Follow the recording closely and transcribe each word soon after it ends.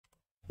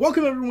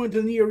Welcome everyone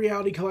to Neo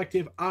Reality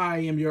Collective. I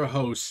am your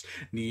host,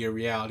 Neo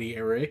Reality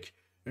Eric.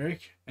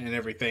 And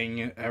everything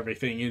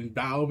in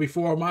bow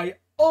before my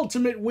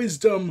ultimate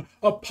wisdom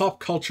of pop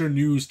culture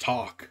news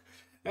talk.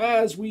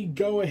 As we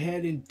go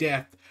ahead in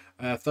depth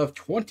of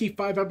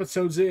 25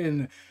 episodes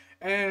in,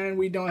 and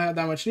we don't have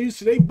that much news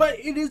today, but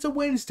it is a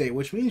Wednesday,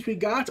 which means we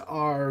got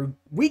our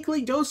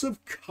weekly dose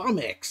of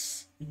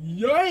comics.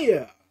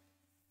 Yeah!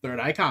 Third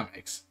Eye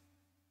Comics.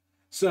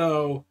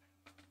 So,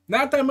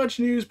 not that much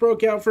news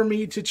broke out for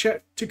me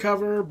to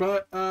cover,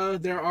 but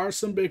there are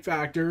some big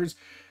factors.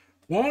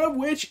 One of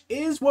which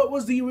is what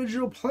was the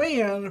original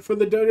plan for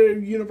the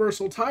WWE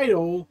Universal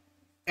title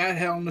at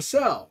Hell in a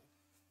Cell.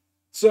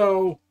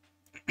 So,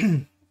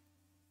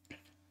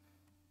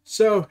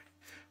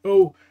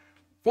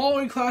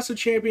 following Clash of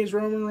Champions,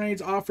 Roman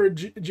Reigns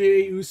offered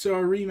Jey Uso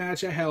a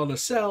rematch at Hell in a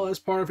Cell as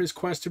part of his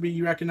quest to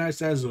be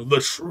recognized as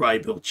the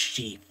Tribal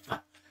Chief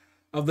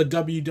of the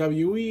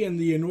WWE and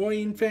the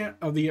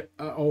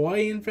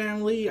Owain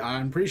family.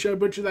 I'm pretty sure I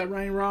butchered that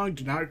name wrong.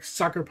 Do not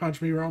sucker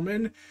punch me,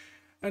 Roman.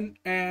 And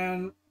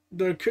now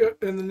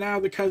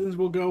the cousins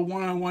will go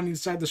one-on-one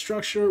inside the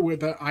structure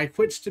with an I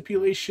Quit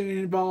stipulation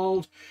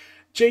involved.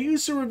 Jey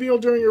Uso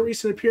revealed during a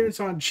recent appearance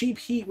on Cheap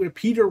Heat with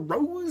Peter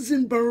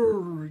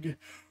Rosenberg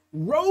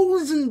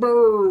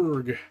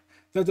that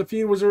the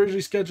feud was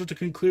originally scheduled to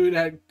conclude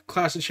at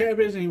Clash of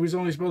Champions, and he was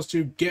only supposed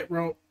to get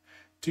Roman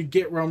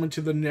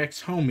to the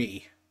next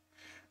homie.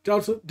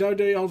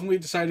 WWE ultimately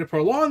decided to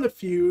prolong the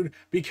feud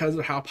because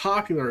of how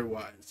popular it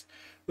was.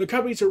 The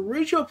company's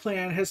original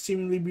plan has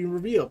seemingly been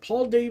revealed.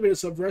 Paul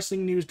Davis of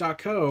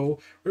WrestlingNews.co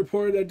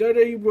reported that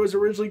WWE was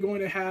originally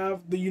going to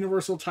have the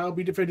Universal title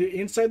be defended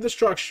inside the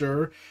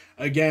structure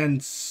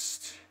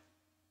against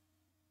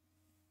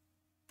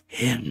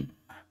him.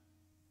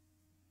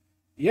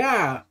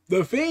 Yeah,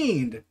 The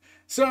Fiend.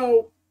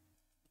 So,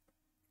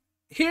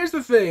 here's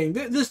the thing.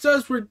 This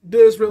does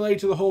relate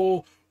to the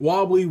whole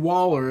Wobbly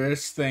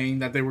Walrus thing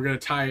that they were going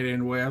to tie it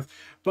in with.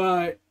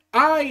 But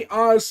I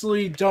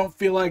honestly don't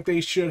feel like they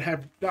should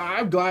have.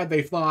 I'm glad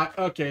they thought,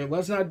 okay,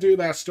 let's not do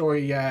that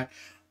story yet.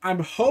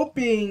 I'm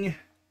hoping,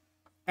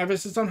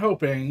 emphasis on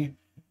hoping,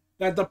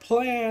 that the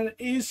plan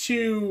is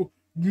to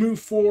move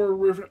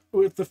forward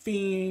with The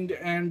Fiend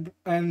and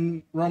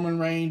Roman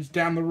Reigns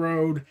down the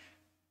road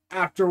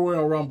after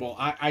Royal Rumble.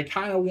 I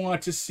kind of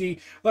want to see,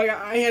 like,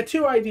 I had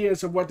two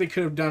ideas of what they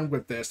could have done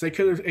with this. They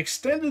could have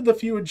extended the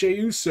feud with Jey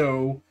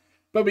Uso,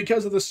 but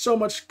because of the so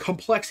much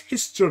complex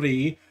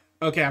history,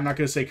 okay, I'm not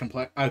going to say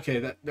complex,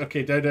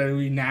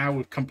 WWE now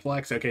with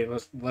complex, okay,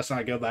 let's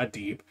not go that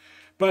deep.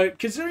 But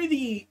considering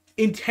the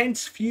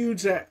intense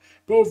feuds that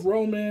both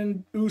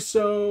Roman,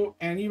 Uso,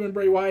 and even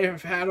Bray Wyatt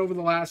have had over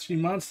the last few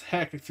months,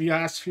 heck, the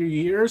last few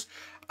years,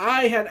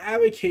 I had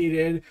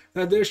advocated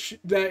that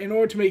that in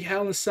order to make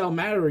Hell in a Cell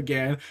matter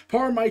again,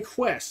 part of my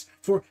quest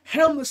for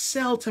Hell in a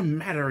Cell to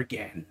matter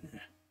again,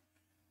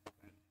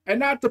 and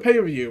not the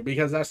pay-per-view,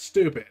 because that's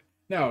stupid.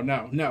 No.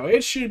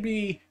 It should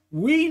be,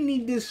 we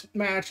need this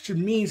match to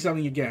mean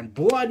something again.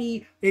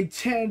 Bloody,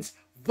 intense,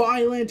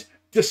 violent,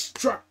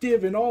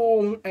 destructive, and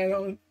all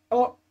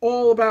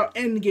about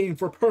endgame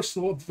for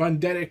personal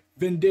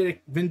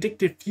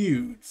vindictive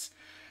feuds.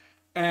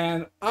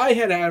 And I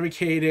had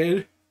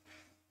advocated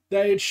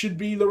that it should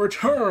be the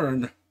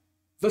return,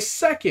 the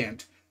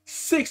second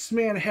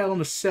six-man Hell in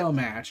a Cell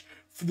match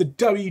for the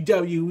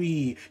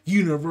WWE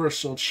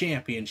Universal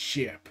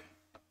Championship.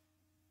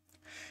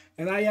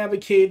 And I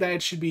advocate that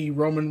it should be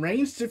Roman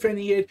Reigns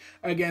defending it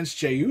against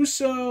Jey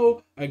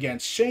Uso,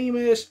 against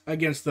Sheamus,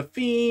 against The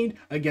Fiend,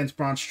 against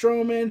Braun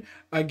Strowman,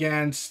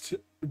 against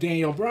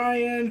Daniel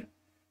Bryan,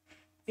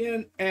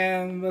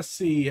 and let's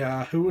see,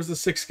 who was the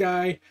sixth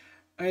guy?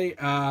 If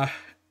I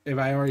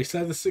already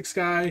said the sixth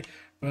guy,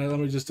 but let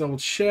me just double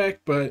check.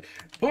 But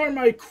part of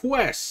my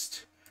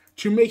quest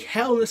to make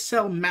Hell in a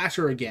Cell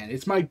matter again,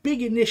 it's my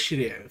big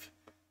initiative.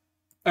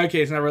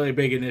 Okay, it's not really a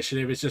big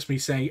initiative. It's just me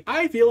saying,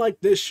 I feel like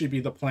this should be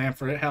the plan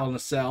for Hell in a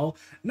Cell.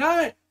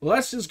 Not,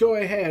 let's just go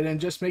ahead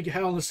and just make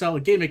Hell in a Cell a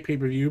gimmick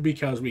pay-per-view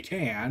because we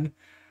can.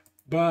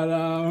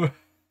 But,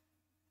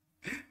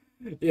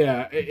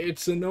 yeah,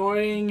 it's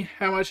annoying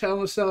how much Hell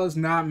in a Cell has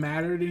not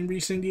mattered in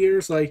recent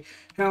years. Like,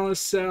 Hell in a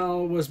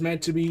Cell was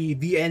meant to be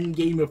the end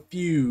game of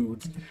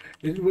feuds.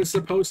 It was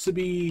supposed to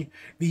be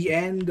the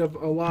end of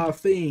a lot of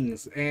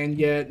things. And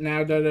yet,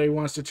 now WWE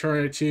wants to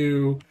turn it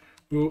to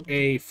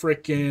a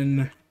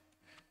freaking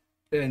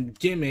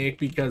gimmick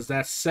because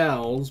that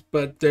sells.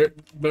 But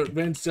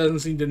Vince doesn't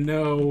seem to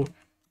know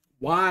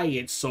why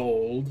it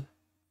sold.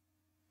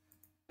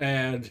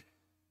 And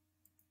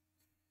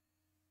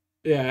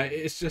yeah,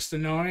 it's just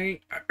annoying.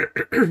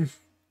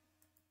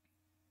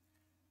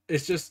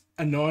 It's just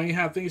annoying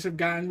how things have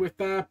gotten with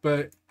that,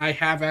 but I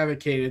have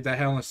advocated that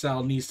Hell in a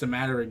Cell needs to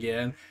matter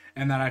again,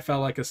 and that I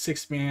felt like a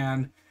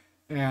six-man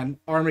and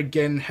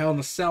Armageddon Hell in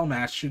a Cell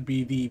match should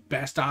be the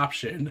best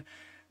option.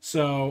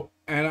 So,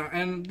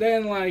 and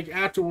then, like,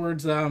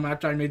 afterwards,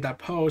 after I made that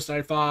post,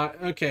 I thought,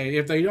 okay,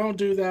 if they don't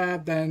do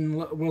that,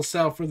 then we'll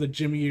sell for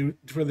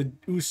the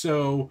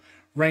Uso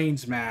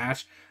Reigns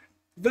match.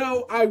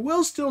 Though I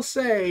will still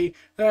say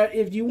that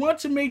if you want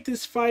to make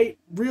this fight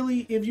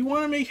really, if you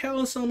want to make Hell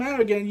in a Cell matter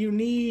again, you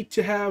need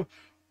to have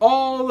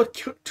all the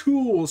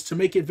tools to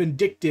make it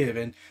vindictive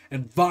and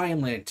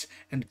violent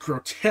and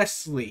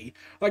grotesquely.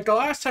 Like the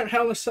last time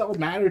Hell in a Cell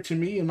mattered to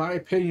me, in my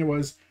opinion,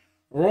 was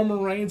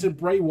Roman Reigns and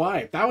Bray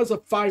Wyatt. That was a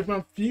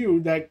 5-month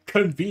feud that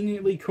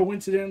conveniently,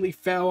 coincidentally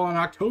fell on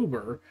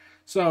October.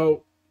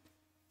 So,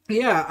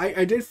 yeah,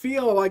 I did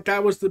feel like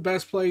that was the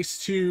best place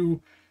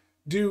to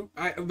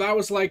that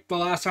was like the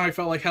last time I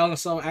felt like Hell in a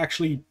Cell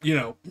actually,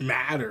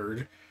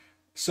 mattered.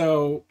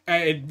 So,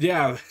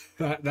 yeah,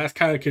 that's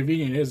kind of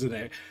convenient, isn't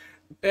it?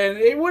 And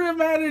it would have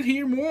mattered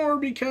here more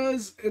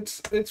because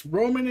it's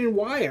Roman and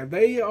Wyatt.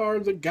 They are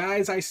the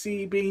guys I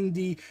see being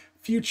the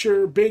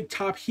future big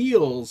top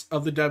heels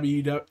of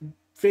the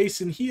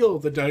face and heel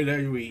of the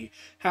WWE.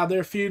 How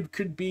their feud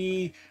could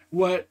be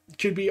what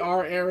could be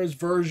our era's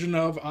version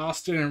of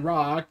Austin and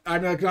Rock. I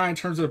mean, like, not in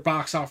terms of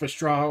box office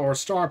draw or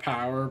star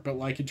power, but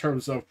like in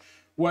terms of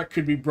what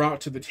could be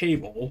brought to the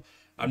table.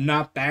 I'm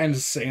not that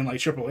insane like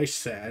Triple H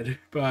said,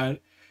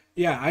 but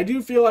yeah, I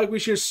do feel like we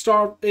should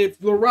start. If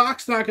The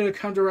Rock's not going to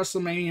come to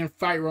WrestleMania and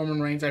fight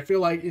Roman Reigns, I feel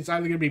like it's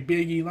either going to be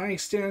Big E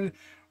Langston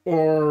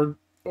or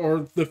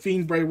the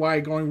Fiend Bray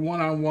Wyatt going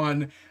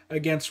one-on-one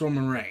against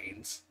Roman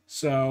Reigns.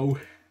 So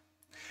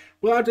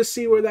we'll have to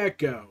see where that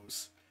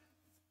goes.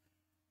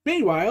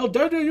 Meanwhile,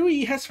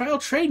 WWE has filed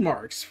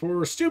trademarks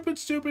for stupid,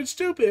 stupid,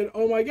 stupid.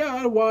 Oh my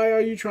god, why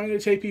are you trying to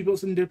take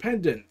people's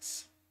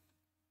independence?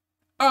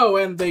 Oh,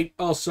 and they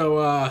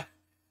also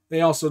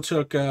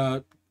took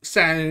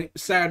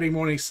Saturday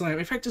Morning Slam.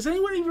 In fact, does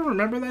anyone even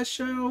remember that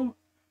show?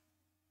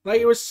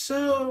 Like, it was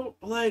so,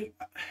 like,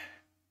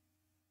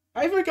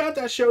 I forgot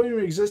that show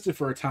even existed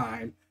for a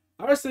time.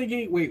 I was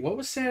thinking, wait, what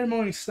was Saturday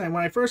Morning Slam?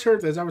 When I first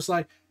heard this, I was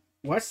like,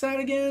 what's that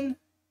again?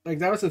 Like,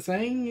 that was a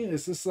thing?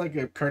 Is this like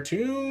a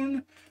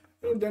cartoon?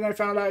 And then I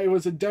found out it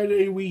was a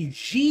WWE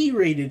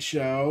G-rated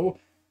show,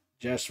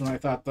 just when I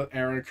thought the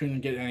era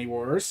couldn't get any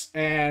worse.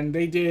 And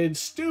they did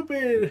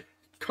stupid,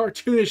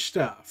 cartoonish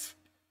stuff.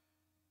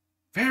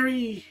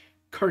 Very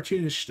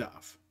cartoonish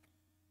stuff.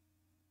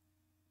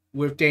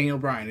 With Daniel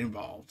Bryan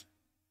involved.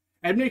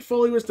 And Mick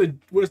Foley was the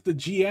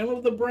GM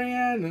of the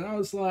brand, and I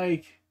was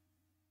like,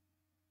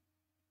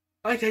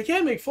 I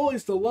get Mick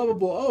Foley's the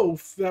lovable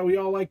oaf that we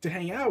all like to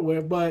hang out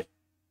with, but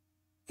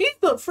he's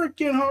the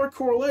freaking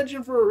hardcore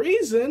legend for a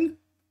reason.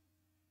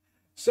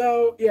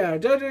 So, yeah,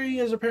 WWE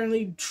has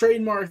apparently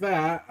trademarked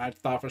that. I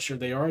thought for sure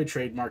they already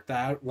trademarked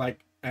that,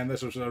 and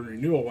this was a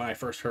renewal when I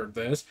first heard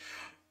this,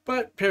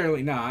 but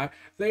apparently not.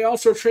 They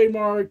also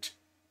trademarked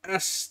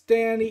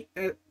Aston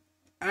and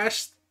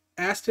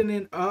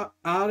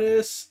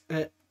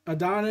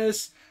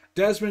Adonis,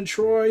 Desmond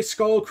Troy,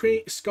 Skull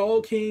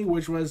King,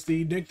 which was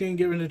the nickname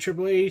given to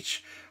Triple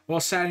H,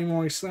 while Saturday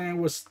Morning Slam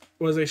was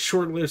a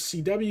short-lived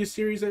CW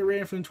series that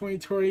ran from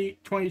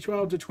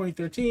 2012 to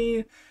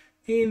 2013.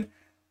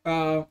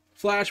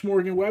 Flash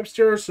Morgan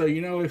Webster, so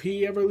if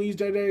he ever leaves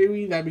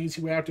WWE, that means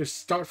he would have to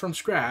start from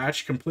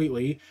scratch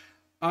completely.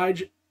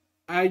 Ija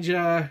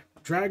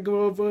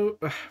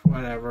Dragova,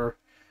 whatever.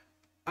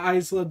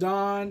 Isla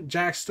Dawn,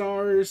 Jack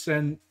Stars,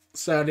 and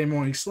Saturday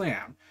Morning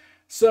Slam.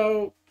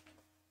 So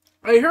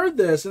I heard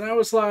this and I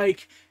was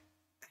like,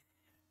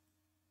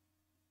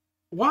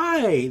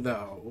 why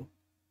though?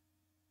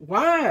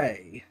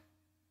 Why?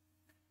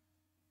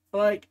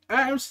 Like,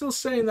 I'm still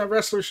saying that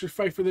wrestlers should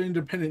fight for their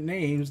independent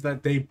names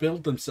that they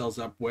built themselves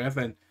up with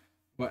and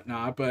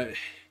whatnot, but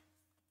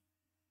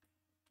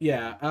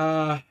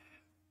yeah,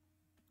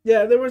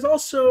 there was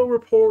also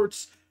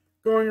reports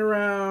going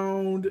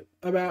around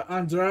about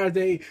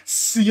Andrade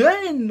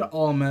Cien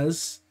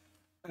Almas,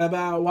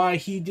 about why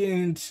he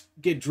didn't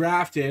get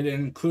drafted,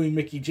 including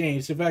Mickie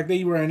James. In fact,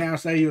 they were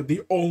announced that he was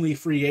the only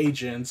free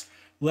agents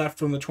left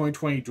from the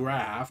 2020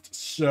 draft.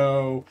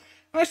 So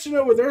I should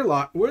know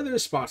where their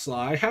spots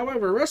lie.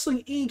 However,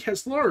 Wrestling Inc.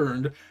 has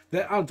learned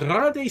that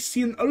Andrade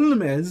Cien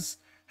Almas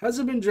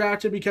hasn't been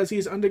drafted because he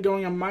is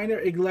undergoing a minor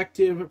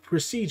elective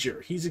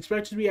procedure. He's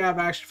expected to be out of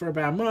action for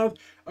about a month,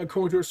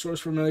 according to a source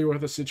familiar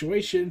with the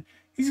situation.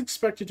 He's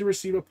expected to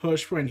receive a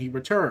push when he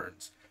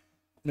returns.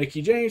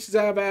 Mickie James is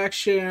out of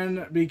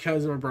action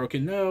because of a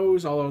broken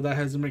nose, although that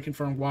hasn't been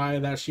confirmed why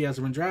that she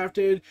hasn't been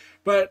drafted.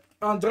 But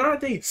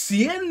Andrade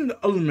Cien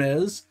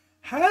Almas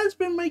has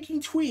been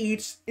making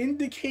tweets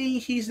indicating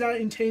he's not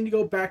intending to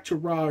go back to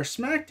Raw or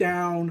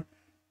SmackDown.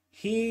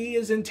 He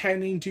is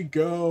intending to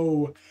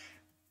go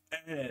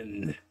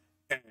NXT.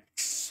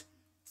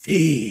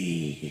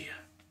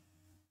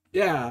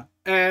 Yeah,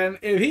 and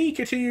if he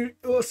continues,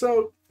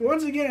 so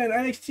once again,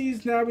 NXT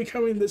is now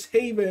becoming this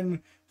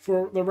haven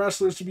for the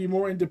wrestlers to be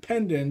more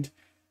independent.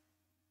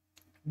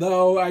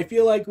 Though I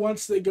feel like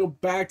once they go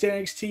back to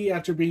NXT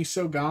after being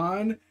so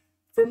gone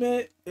from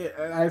it,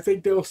 I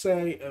think they'll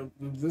say,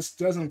 this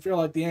doesn't feel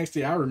like the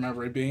NXT I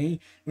remember it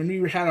being. When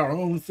we had our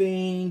own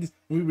things,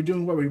 we were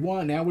doing what we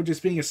want, now we're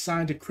just being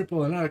assigned to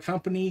cripple another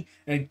company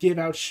and give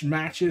out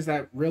matches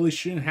that really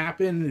shouldn't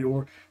happen,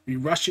 or we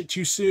rush it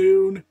too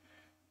soon.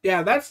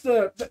 Yeah, that's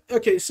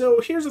okay. So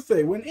here's the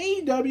thing: when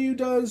AEW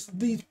does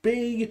these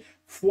big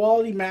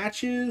quality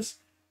matches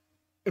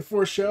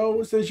for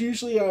shows, there's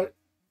usually a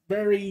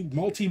very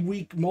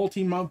multi-week,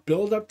 multi-month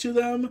build up to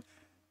them,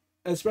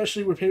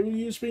 especially with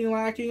pay-per-views being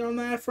lacking on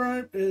that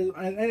front. And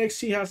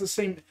NXT has the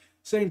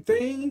same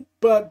thing,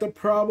 but the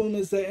problem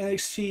is that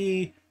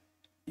NXT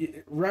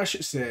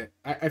rushes it.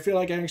 I feel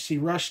like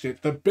NXT rushed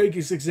it. The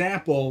biggest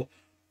example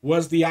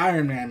was the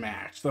Iron Man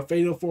match, the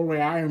Fatal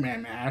 4-Way Iron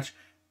Man match,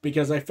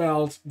 because I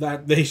felt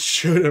that they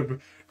should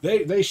have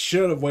they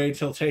should have waited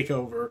till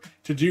Takeover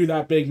to do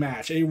that big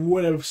match. It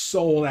would have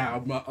sold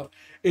out.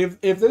 If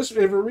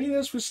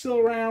arenas was still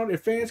around,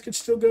 if fans could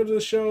still go to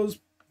the shows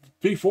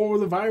before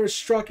the virus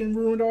struck and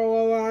ruined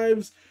all our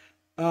lives,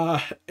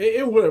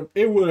 it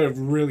would have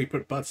really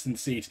put butts in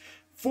seats.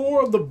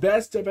 Four of the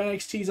best of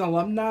NXT's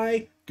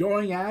alumni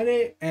going at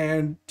it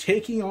and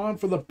taking on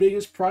for the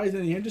biggest prize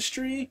in the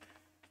industry.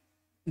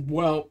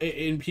 Well,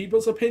 in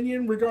people's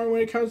opinion, regarding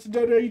when it comes to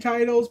WWE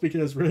titles,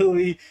 because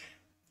really,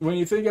 when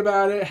you think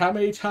about it, how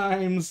many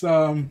times,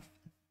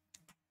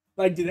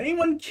 like, did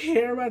anyone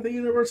care about the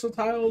Universal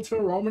title until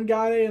Roman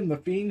got it and The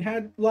Fiend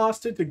had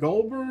lost it to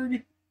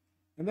Goldberg?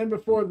 And then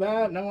before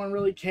that, no one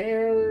really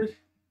cared.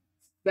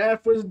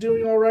 Steph was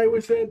doing all right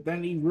with it.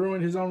 Then he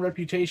ruined his own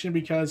reputation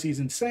because he's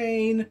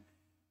insane.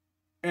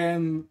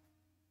 And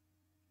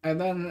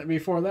then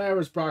before that, it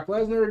was Brock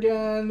Lesnar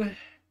again.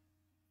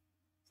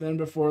 Then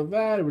before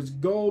that, it was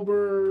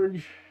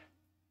Goldberg.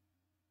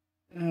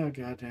 Oh,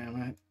 God damn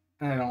it.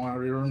 I don't want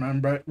to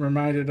be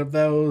reminded of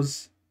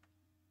those.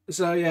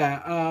 So,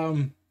 yeah.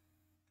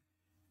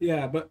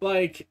 Yeah, but,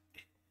 like,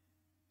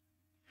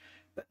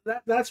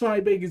 that's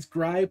my biggest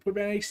gripe with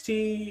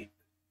NXT.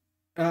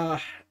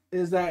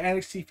 Is that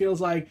NXT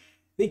feels like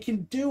they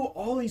can do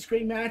all these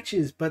great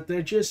matches, but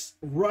they're just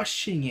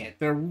rushing it.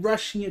 They're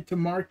rushing it to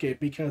market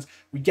because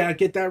we gotta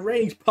get that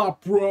ratings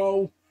pop,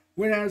 bro.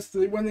 When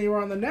they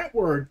were on the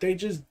network, they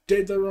just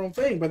did their own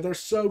thing, but they're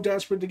so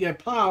desperate to get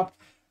popped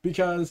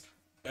because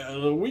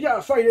we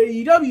gotta fight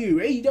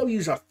AEW. AEW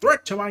is a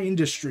threat to my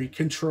industry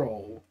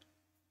control,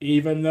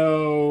 even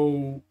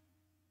though.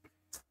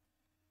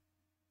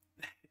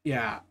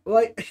 Yeah,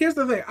 like, here's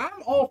the thing.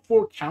 I'm all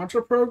for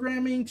counter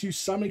programming to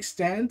some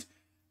extent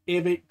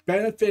if it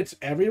benefits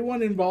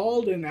everyone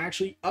involved and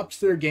actually ups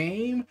their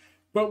game.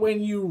 But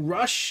when you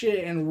rush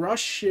it and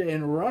rush it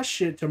and rush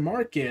it to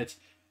market,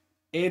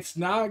 it's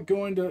not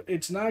going to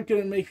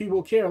make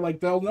people care.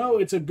 Like, they'll know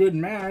it's a good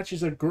match,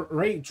 it's a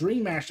great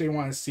dream match they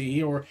want to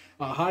see, or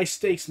a high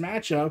stakes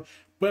matchup,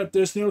 but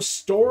there's no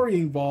story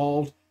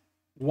involved.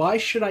 Why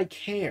should I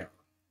care?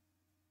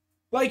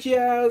 Like,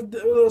 yeah,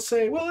 they'll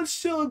say, well, it's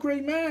still a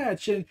great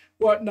match and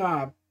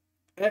whatnot.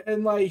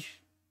 And like,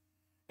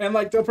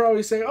 they'll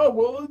probably say, oh,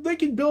 well, they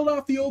can build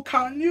off the old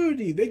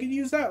continuity. They can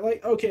use that.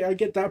 Like, okay, I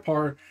get that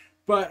part.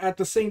 But at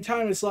the same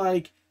time, it's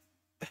like,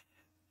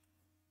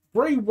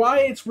 Bray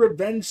Wyatt's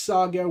Revenge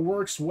Saga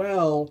works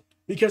well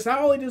because not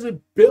only does it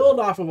build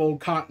off of old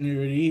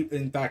continuity,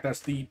 in fact,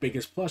 that's the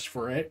biggest plus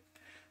for it,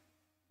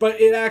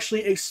 but it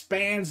actually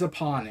expands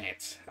upon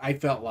it, I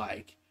felt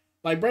like.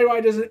 Like, Bray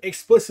Wyatt doesn't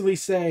explicitly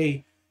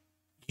say,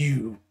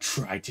 you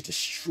tried to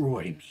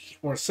destroy me,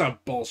 or some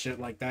bullshit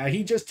like that.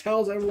 He just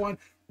tells everyone,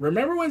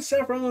 remember when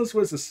Seth Rollins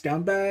was a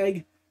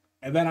scumbag,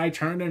 and then I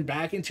turned him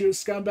back into a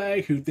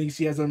scumbag who thinks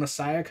he has a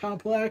messiah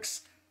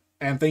complex,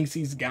 and thinks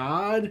he's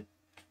God,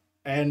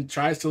 and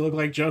tries to look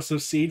like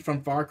Joseph Seed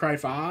from Far Cry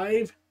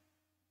 5?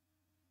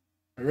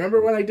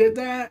 Remember when I did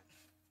that?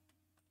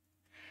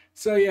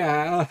 So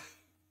yeah,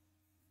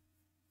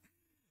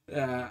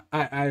 I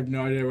have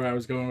no idea where I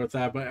was going with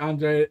that, but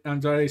Andrade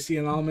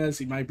Cien Almas,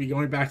 he might be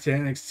going back to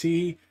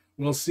NXT.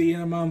 We'll see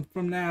in a month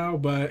from now,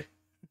 but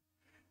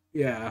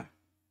yeah.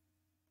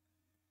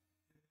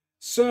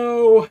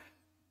 So,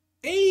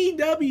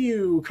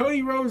 AEW,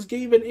 Cody Rhodes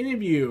gave an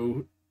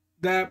interview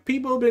that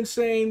people have been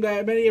saying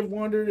that many have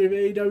wondered if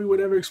AEW would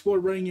ever explore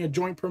running a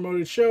joint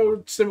promoted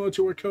show similar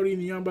to what Cody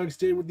and the Young Bucks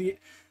did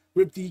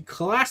with the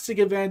classic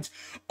event,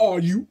 Are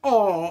You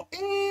All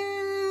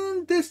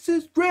In? This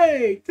is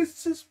great.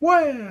 This is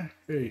where.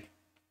 Hey,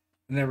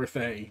 and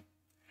everything.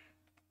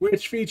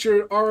 Which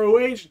featured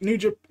ROH, New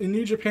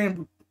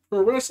Japan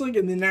Pro Wrestling,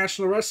 and the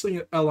National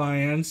Wrestling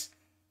Alliance,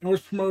 and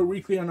was promoted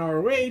weekly on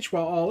ROH,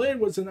 while All In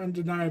was an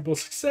undeniable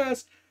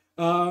success.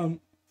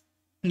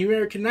 New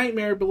American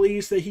Nightmare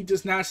believes that he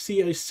does not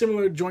see a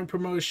similar joint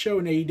promoted show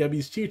in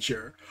AEW's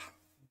future.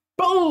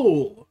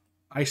 Bull!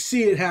 I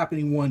see it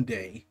happening one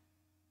day.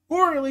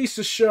 Or at least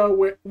a show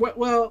where,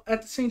 well,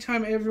 at the same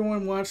time,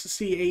 everyone wants to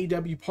see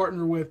AEW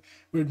partner with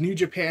New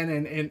Japan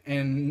and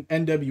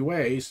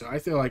NWA, so I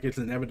feel like it's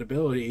an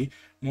inevitability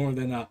more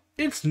than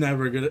it's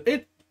never gonna,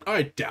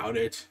 I doubt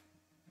it.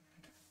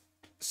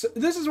 So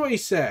this is what he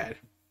said.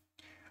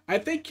 I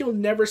think you'll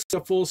never see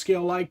a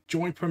full-scale like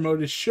joint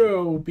promoted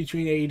show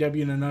between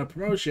AEW and another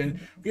promotion.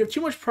 We have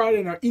too much pride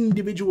in our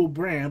individual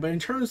brand, but in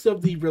terms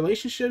of the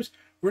relationships,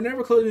 we're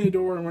never closing the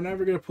door and we're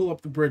never going to pull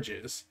up the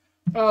bridges.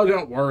 Oh,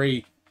 don't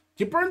worry.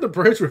 you burn the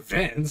bridge with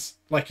Vince.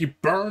 Like you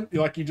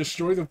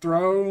destroy the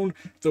throne,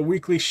 the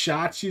weekly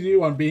shots you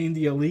do on being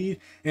the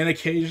elite, and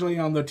occasionally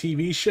on the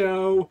TV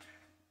show.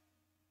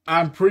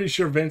 I'm pretty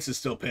sure Vince is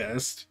still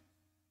pissed.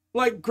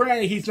 Like,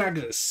 granted, he's not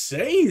going to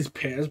say he's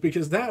pissed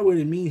because that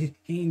would mean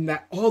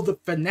that all the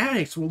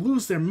fanatics will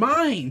lose their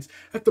minds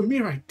at the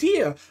mere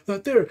idea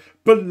that their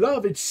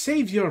beloved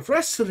savior of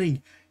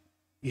wrestling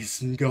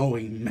is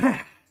going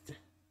mad.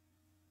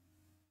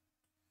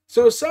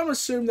 So some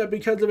assume that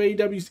because of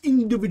AEW's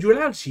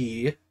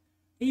individuality,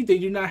 they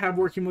do not have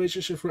working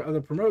relationships with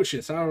other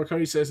promotions. However,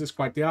 Cody says it's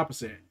quite the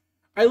opposite.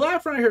 I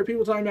laugh when I hear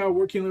people talking about a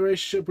working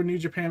relationship with New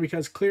Japan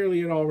because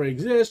clearly it already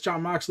exists.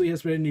 Jon Moxley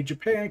has been in New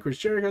Japan. Chris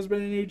Jericho has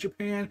been in New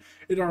Japan.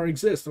 It already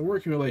exists, a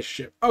working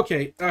relationship.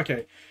 Okay.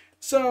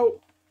 So,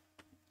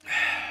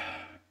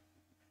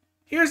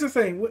 here's the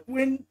thing.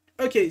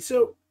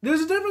 So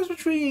there's a difference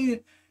between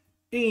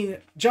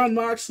Jon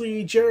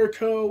Moxley,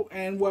 Jericho,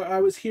 and what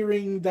I was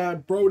hearing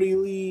that Brody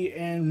Lee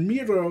and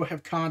Miro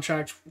have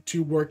contracts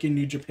to work in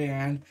New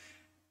Japan.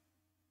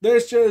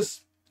 There's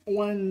just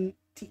one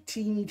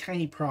teeny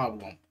tiny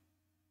problem.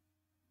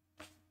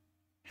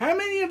 How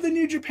many of the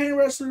New Japan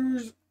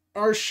wrestlers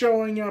are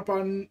showing up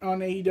on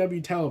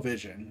AEW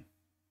television?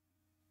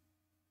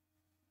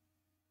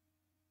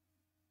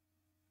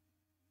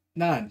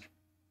 None.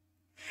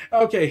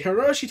 Okay,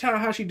 Hiroshi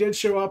Tanahashi did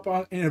show up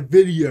in a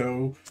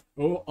video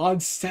on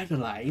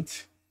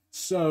Satellite.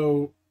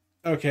 So,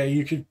 okay,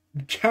 you could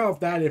count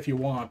that if you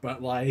want,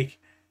 but like,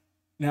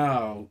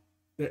 no.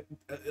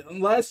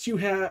 Unless you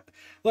have,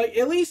 like,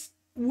 at least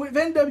with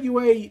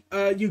NWA,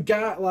 you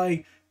got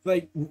like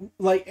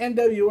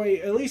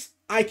NWA, at least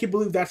I can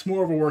believe that's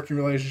more of a working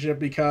relationship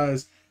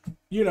because,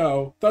 you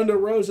know, Thunder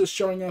Rosa is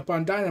showing up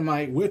on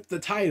Dynamite with the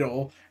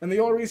title, and the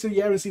only reason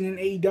you haven't seen an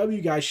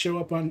AEW guy show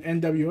up on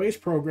NWA's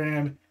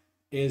program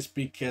is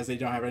because they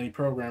don't have any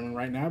programming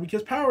right now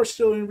because Power is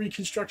still in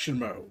reconstruction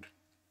mode.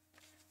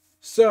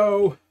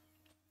 So,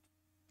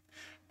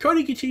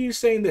 Cody continues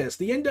saying this: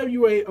 the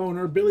NWA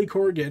owner, Billy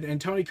Corgan, and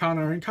Tony Khan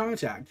are in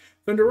contact.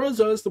 Thunder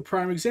Rosa is the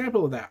prime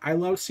example of that. I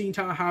loved seeing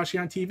Tanahashi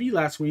on TV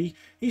last week.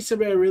 He's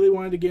somebody I really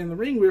wanted to get in the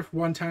ring with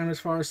one time as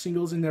far as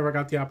singles and never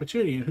got the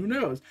opportunity. And who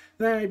knows?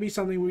 That might be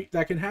something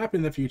that can happen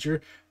in the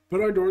future.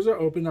 But our doors are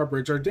open, our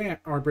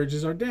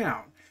bridges are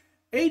down.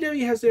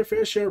 AEW has their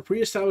fair share of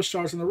pre-established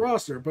stars on the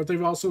roster, but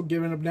they've also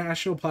given a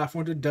national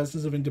platform to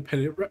dozens of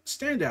independent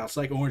standouts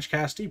like Orange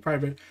Cassidy,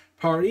 Private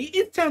Party.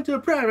 It's time to a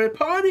private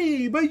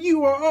party, but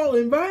you are all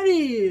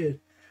invited.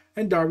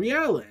 And Darby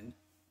Allin.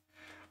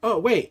 Oh,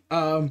 wait,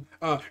 no,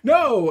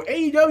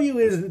 AEW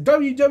is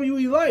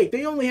WWE Light.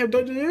 They only have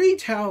WWE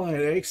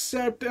talent,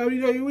 except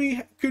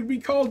WWE could be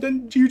called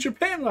New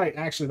Japan Light.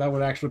 Actually, that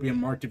would actually be a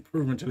marked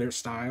improvement to their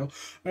style.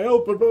 I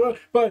hope,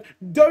 but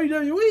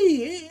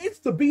WWE, it's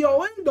the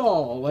be-all,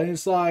 end-all. And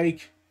it's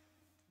like,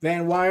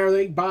 then why are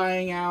they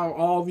buying out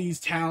all these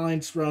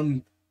talents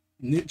from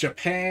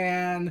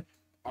Japan,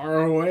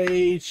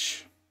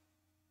 ROH,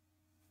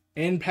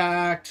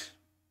 Impact,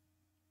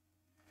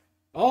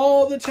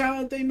 all the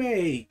talent they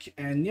make,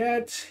 and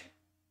yet,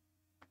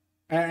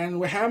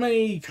 and how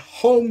many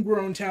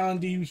homegrown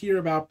talent do you hear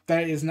about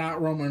that is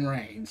not Roman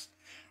Reigns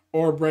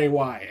or Bray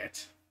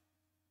Wyatt?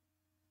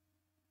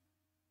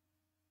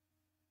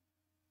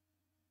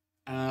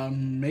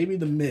 Maybe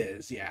The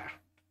Miz, yeah.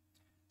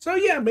 So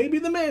yeah, maybe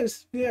The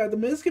Miz. Yeah, The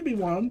Miz could be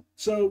one.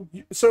 So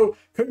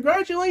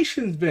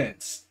congratulations,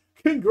 Vince.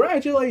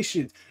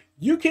 Congratulations.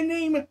 You can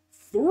name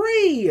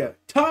 3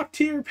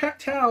 top-tier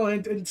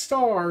talent and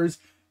stars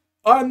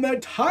on the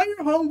entire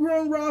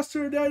homegrown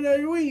roster of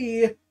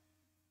WWE,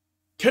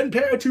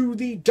 compared to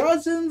the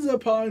dozens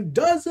upon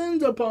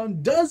dozens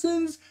upon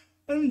dozens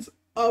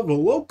of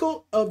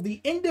the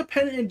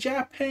independent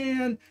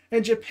Japan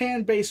and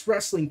Japan-based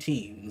wrestling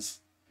teams.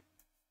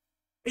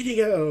 Way to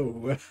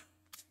go.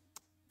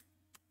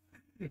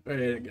 Way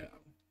to go.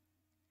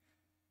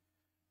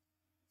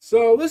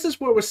 So this is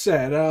what was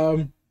said.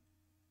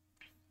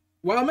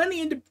 While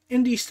many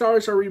indie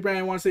stars are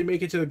rebranded once they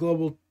make it to the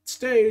global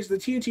stage, the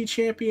TNT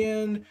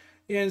champion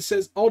and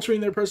says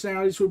altering their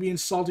personalities would be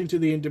insulting to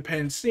the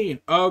independent scene.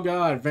 Oh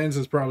god, Vince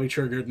is probably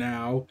triggered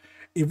now.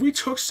 If we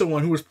took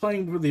someone who was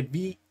playing for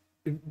the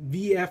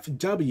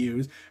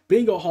VFWs,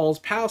 bingo halls,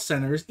 PAL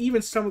centers,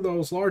 even some of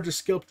those larger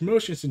scale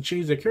promotions and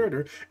change their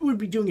character, it would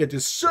be doing a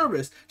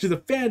disservice to the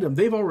fandom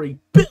they've already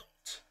built.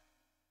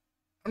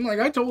 I'm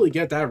like, I totally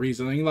get that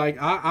reasoning. Like,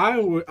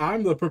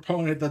 I'm the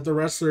proponent that the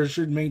wrestlers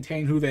should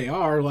maintain who they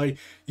are. Like,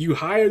 you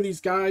hire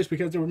these guys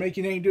because they were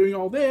making money doing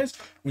all this.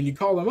 When you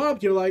call them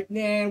up, you're like,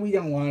 nah, we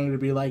don't want them to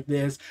be like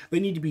this.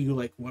 They need to be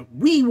like what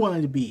we want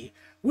them to be.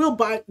 They'll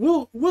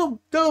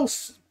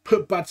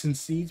put butts in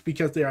seats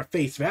because they are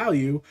face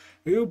value.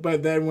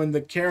 But then when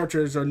the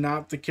characters are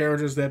not the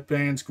characters that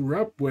fans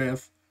grew up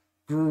with,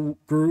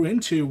 grew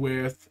into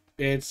with,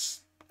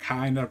 it's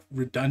kind of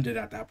redundant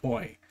at that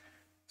point.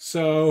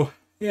 So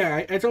yeah,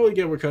 I totally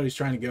get where Cody's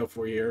trying to go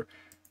for here.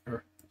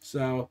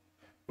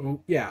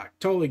 Yeah,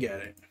 totally get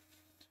it.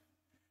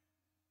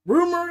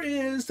 Rumor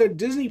is that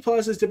Disney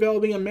Plus is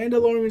developing a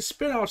Mandalorian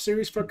spin-off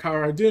series for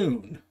Cara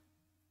Dune.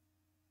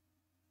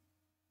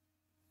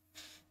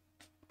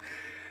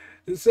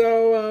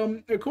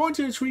 So, according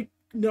to a tweet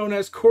known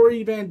as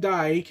Corey Van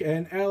Dyke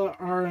and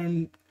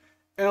LRM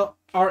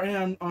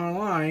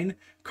Online,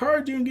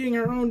 Cara Dune getting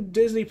her own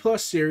Disney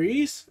Plus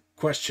series?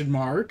 Question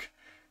mark.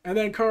 And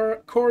then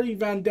Corey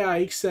Van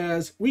Dyke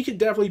says, we could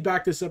definitely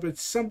back this up.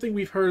 It's something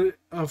we've heard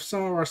of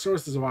some of our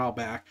sources a while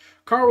back.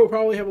 Cara will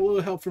probably have a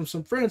little help from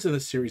some friends in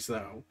the series,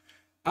 though.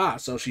 Ah,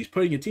 so she's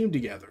putting a team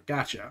together.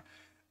 Gotcha.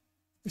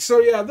 So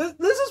yeah,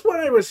 this is what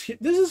I was.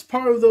 This is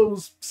part of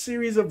those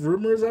series of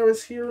rumors I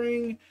was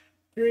hearing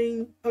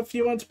a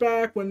few months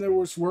back when there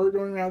was word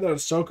going around that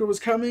Ahsoka was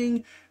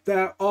coming.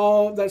 That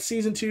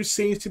season 2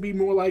 seems to be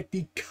more like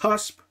the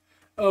cusp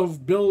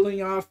of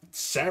building off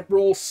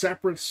several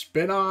separate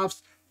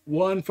spin-offs.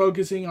 One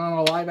focusing on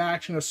a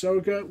live-action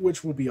Ahsoka,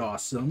 which will be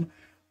awesome.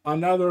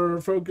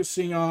 Another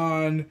focusing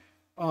on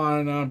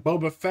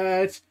Boba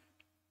Fett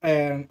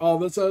and all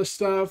this other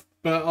stuff.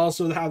 But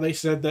also how they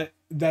said that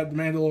The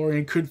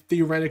Mandalorian could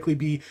theoretically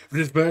be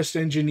reverse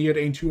engineered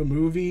into a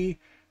movie.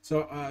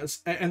 So,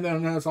 and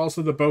then there's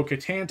also the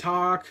Bo-Katan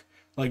talk.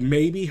 Like,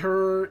 maybe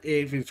her,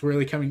 if it's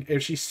really coming,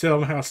 if she's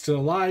somehow still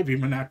alive,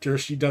 even after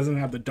she doesn't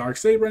have the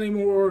Darksaber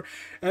anymore.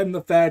 And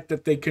the fact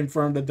that they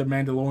confirmed that the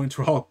Mandalorians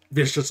were all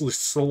viciously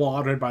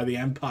slaughtered by the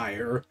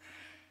Empire.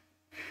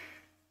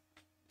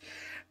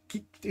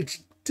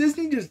 It's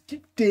Disney just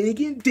keep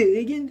digging.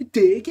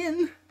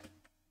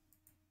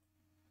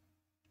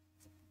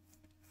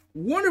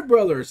 Warner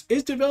Brothers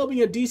is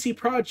developing a DC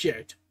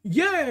project.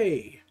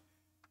 Yay!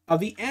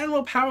 Of the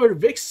animal-powered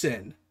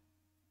Vixen,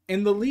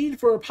 and the lead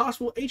for a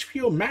possible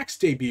HBO Max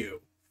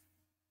debut.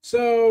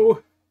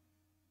 So,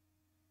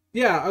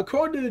 yeah,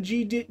 according to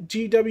the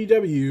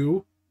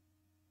GWW,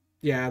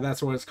 yeah,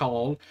 that's what it's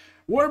called,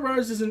 Warner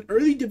Bros. Is in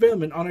early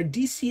development on a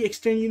DC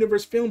Extended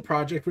Universe film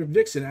project with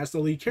Vixen as the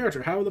lead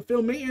character. However, the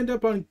film may end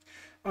up on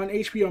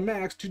HBO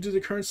Max due to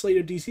the current slate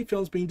of DC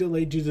films being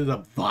delayed due to the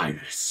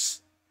virus.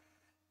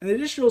 An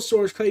additional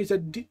source claims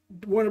that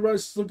Warner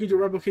Bros. Is looking to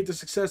replicate the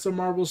success of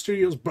Marvel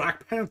Studios'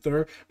 Black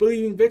Panther,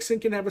 believing Vixen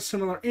can have a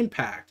similar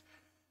impact.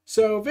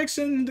 So,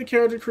 Vixen, the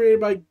character created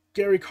by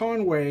Gary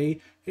Conway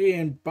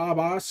and Bob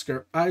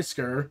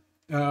Isker,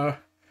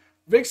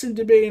 Vixen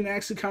debuted in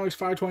Action Comics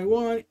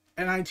 521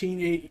 in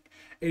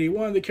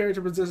 1981. The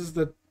character possesses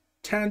the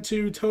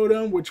Tantu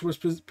totem, which was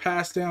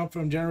passed down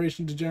from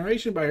generation to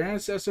generation by her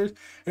ancestors,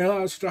 and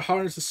allows her to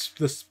harness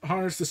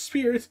the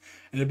spirits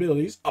and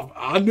abilities of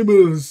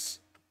animals.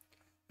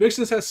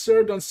 Vixen has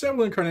served on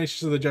several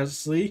incarnations of the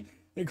Justice League,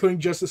 including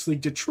Justice League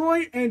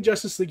Detroit and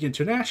Justice League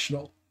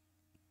International.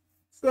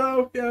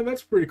 So, yeah,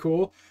 that's pretty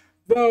cool.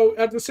 Though,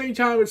 at the same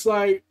time, it's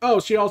like,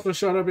 oh, she also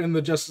showed up in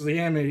the Justice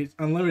League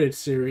Unlimited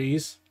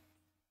series.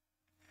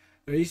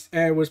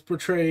 And was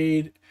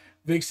portrayed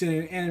Vixen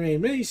in an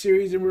animated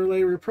miniseries and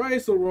later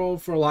reprised the role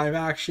for live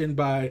action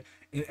by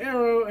an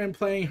Arrow and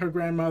playing her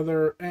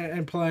grandmother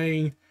and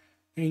playing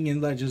in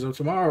Legends of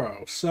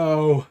Tomorrow.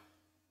 So,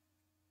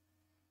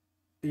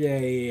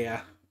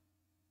 yeah.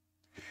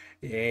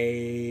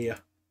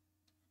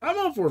 I'm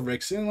all for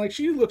Vixen. Like,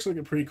 she looks like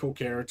a pretty cool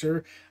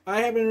character.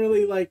 I haven't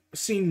really,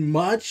 seen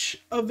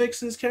much of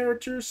Vixen's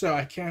character, so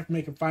I can't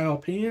make a final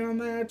opinion on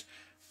that.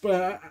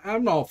 But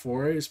I'm all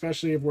for it,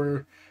 especially if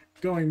we're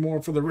going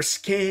more for the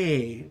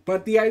risque.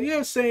 But the idea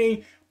of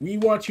saying we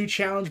want to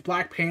challenge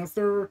Black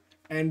Panther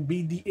and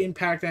be the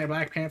impact that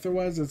Black Panther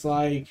was, it's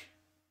like...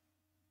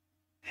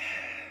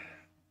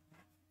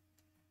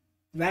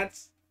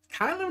 that's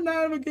kind of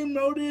not a good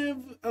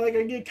motive. Like,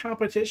 I get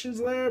competitions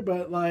there,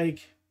 but,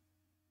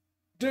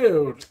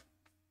 dude,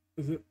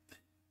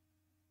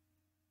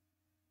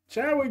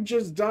 Chadwick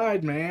just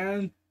died,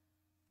 man.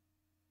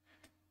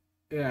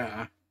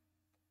 Yeah.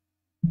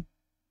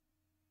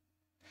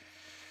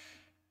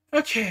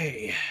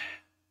 Okay.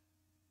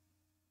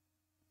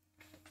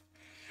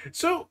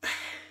 So,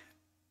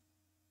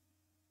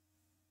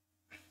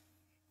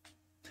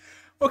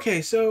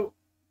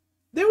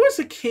 there was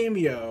a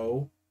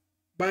cameo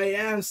by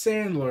Adam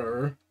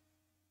Sandler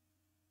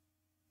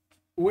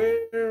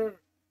where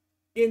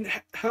in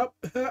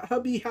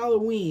Hubby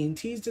Halloween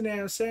teased an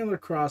Adam Sandler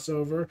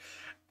crossover,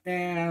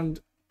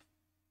 and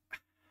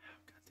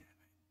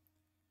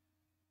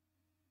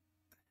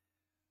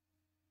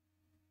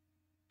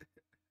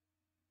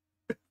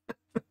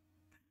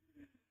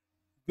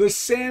the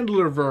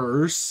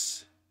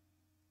Sandlerverse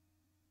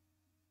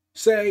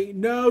say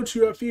no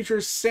to a future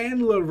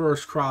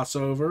Sandlerverse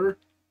crossover.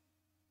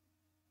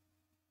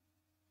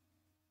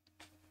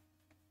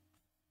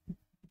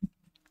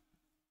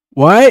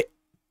 What?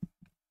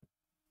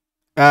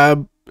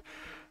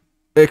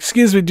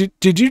 Excuse me,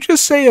 did you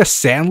just say a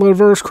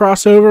Sandlerverse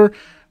crossover?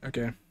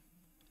 Okay.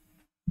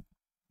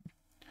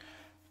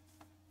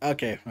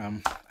 Okay,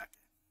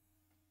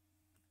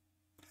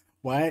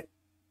 what?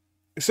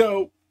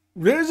 So,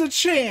 there's a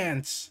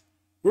chance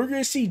we're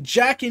gonna see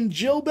Jack and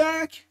Jill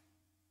back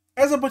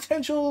as a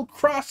potential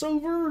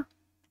crossover?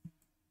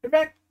 In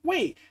fact,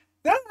 wait,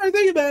 Now that I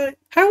think about it,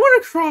 how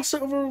would a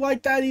crossover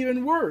like that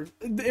even work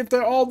if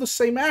they're all the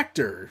same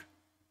actor?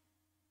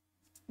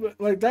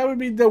 Like, that would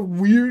be the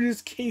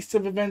weirdest case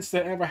of events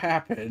that ever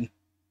happened.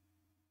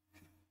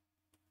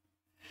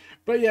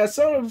 But yeah,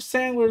 some of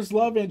Sandler's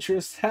love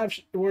interests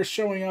were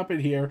showing up in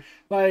here.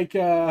 Like,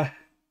 yeah,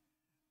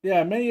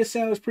 many of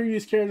Sandler's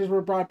previous characters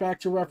were brought back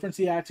to reference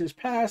the actor's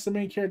past. The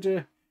main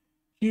character,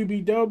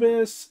 Hubie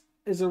Dubious,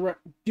 is a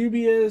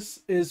reference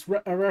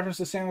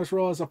to Sandler's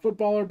role as a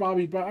footballer.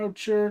 Bobby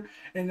Boucher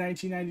in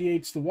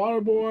 1998's The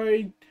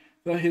Waterboy.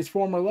 His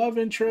former love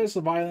interest,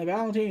 the Violent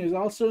Valentine, is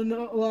also in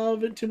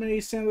love to many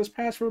Sandler's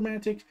past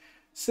romantic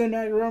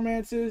cinematic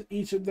romances.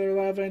 Each of their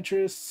love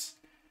interests,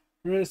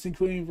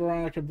 including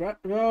Veronica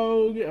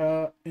Vogue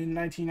in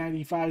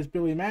 1995's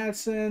Billy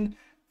Madison,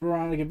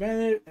 Veronica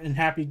Bennett and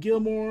Happy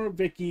Gilmore,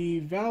 Vicky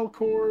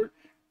Valcourt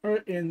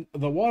in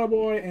The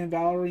Waterboy, and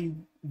Valerie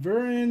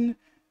Verin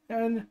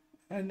and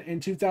in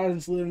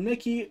 2000's Little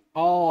Nicky,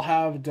 all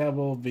have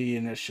double V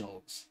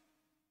initials.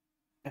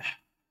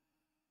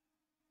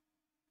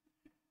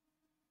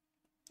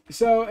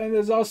 So, and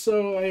there's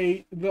also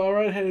the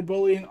redheaded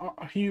bully in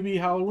Hubie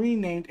Halloween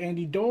named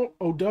Andy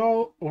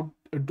O'Doyle,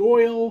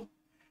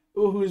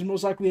 who is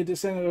most likely a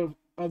descendant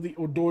of the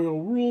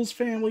O'Doyle Rules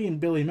family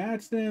and Billy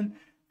Madsen.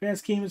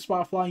 Fans came and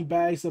spot flying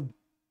bags of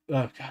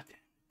dog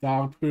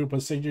poop, a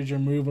signature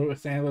move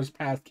with Sandler's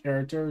past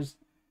characters.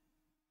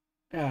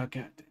 Oh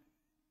god.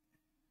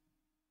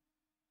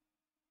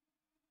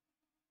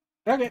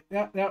 Okay,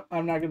 no,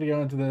 I'm not gonna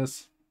go into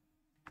this.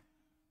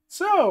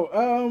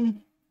 So,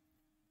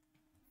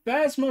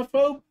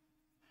 Phasmophobia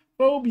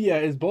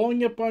is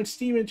blowing up on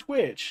Steam and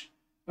Twitch.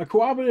 A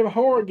cooperative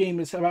horror game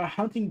is about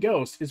hunting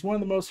ghosts. It's one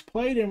of the most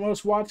played and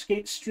most watched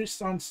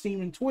games on Steam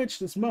and Twitch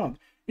this month.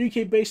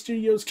 UK-based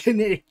studios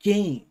Kinect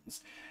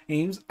Games.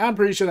 I'm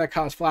pretty sure that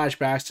caused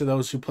flashbacks to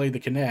those who played the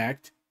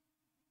Kinect.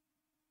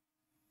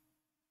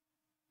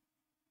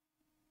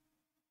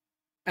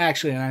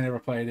 Actually, I never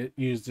played it,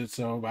 used it,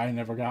 so I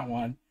never got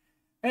one.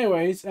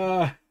 Anyways,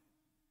 yeah,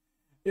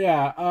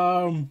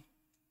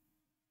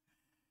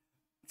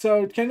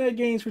 so Kinect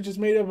Games, which is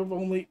made up of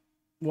only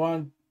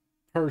one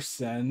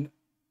person.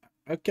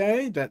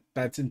 Okay,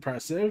 that's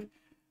impressive.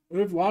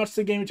 We've launched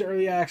the game into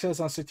early access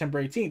on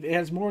September 18th. It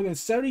has more than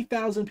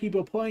 70,000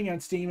 people playing on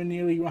Steam and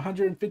nearly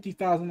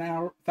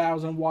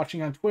 150,000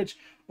 watching on Twitch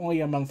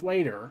only a month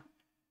later.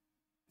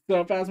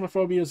 So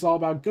Phasmophobia is all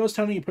about ghost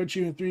hunting. It puts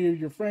you and three of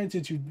your friends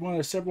into one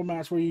of several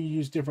maps where you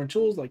use different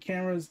tools like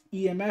cameras,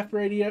 EMF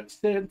radio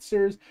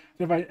sensors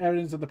to find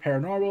evidence of the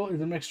paranormal.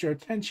 It's a mixture of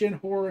tension,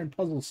 horror, and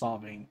puzzle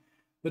solving.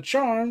 The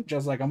charm,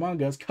 just like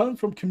Among Us, comes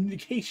from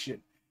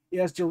communication. It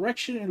has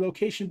direction and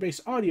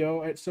location-based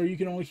audio, so you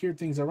can only hear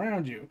things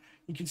around you.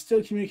 You can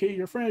still communicate with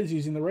your friends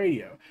using the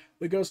radio.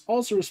 The ghost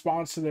also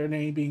responds to their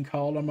name being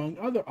called, among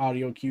other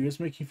audio cues,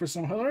 making for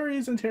some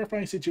hilarious and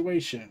terrifying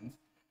situations.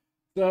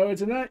 So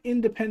it's an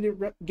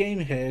independent game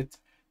hit.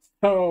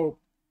 So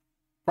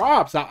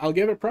props, I'll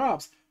give it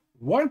props.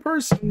 One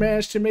person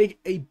managed to make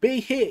a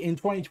big hit in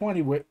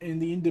 2020 in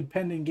the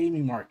independent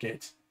gaming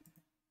market.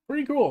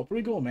 Pretty cool,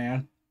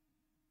 man.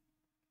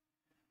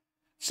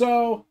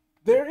 So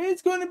there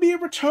is going to be a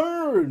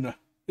return.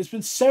 It's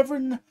been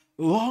 7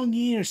 long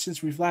years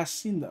since we've last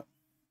seen them.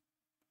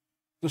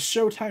 The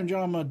Showtime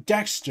drama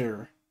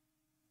Dexter,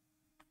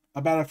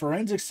 about a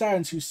forensic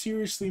scientist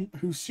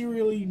who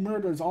serially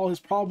murders all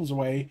his problems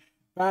away,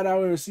 bowed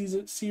out of a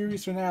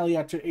series finale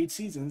after 8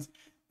 seasons,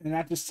 and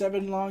after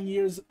 7 long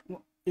years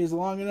is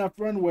long enough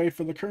runway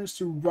for the curtains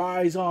to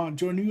rise on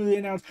to a newly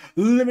announced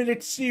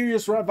limited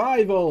series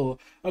revival.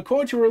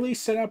 According to a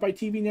release sent out by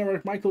TV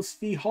network Michael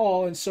C.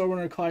 Hall and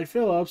showrunner Clyde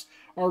Phillips,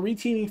 are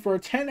reteaming for a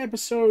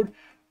 10-episode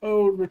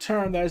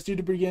return that is due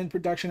to begin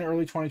production in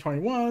early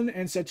 2021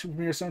 and set to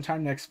premiere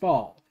sometime next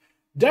fall.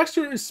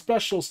 Dexter is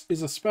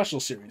a special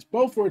series,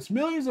 both for its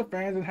millions of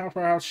fans and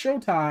for how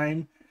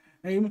Showtime,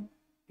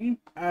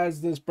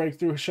 as this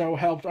breakthrough show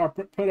helped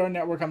put our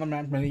network on the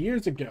map many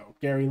years ago.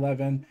 Gary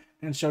Levin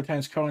and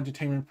Showtime's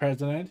co-entertainment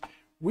president,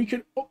 we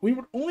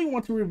would only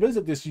want to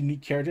revisit this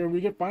unique character if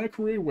we could find a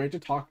creative way to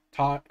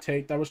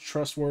take that was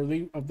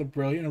trustworthy of the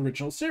brilliant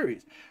original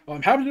series. Well,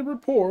 I'm happy to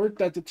report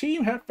that the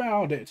team have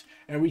found it,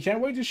 and we can't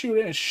wait to shoot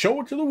it and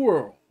show it to the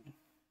world.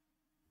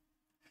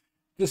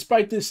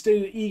 Despite this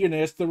stated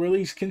eagerness, the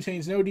release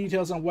contains no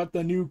details on what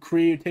the new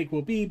creative take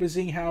will be, but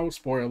seeing how,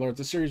 spoiler alert,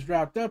 the series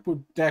wrapped up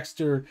with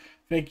Dexter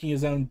faking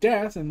his own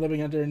death and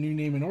living under a new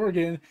name in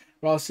Oregon,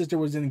 while his sister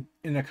was in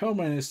a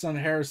coma and his son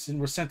Harrison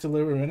was sent to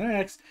live with an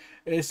ex,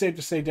 it's safe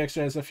to say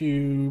Dexter has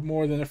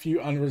more than a few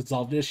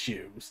unresolved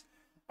issues.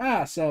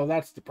 So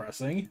that's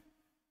depressing.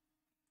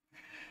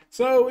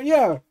 So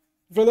yeah,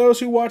 for those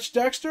who watch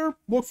Dexter,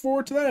 look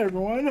forward to that,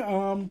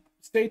 everyone.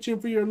 Stay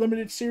tuned for your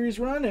limited series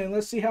run, and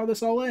let's see how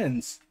this all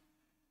ends.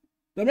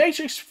 The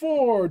Matrix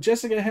 4,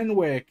 Jessica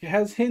Henwick,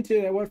 has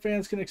hinted at what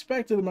fans can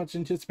expect of the much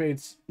anticipated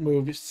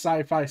movie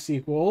sci-fi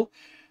sequel.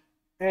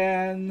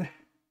 And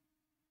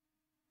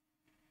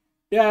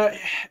Yeah,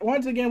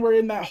 once again, we're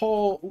in that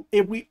whole,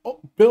 if we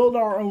build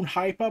our own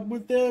hype up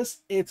with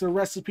this, it's a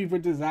recipe for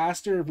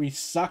disaster if we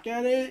suck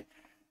at it.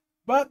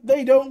 But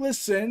they don't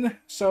listen,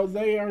 so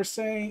they are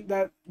saying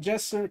that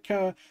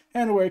Jessica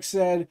Henwick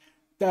said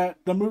that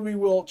the movie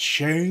will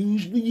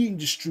change the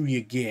industry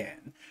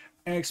again,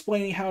 and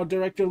explaining how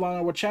director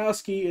Lana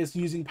Wachowski is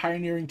using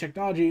pioneering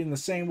technology in the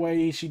same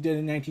way she did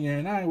in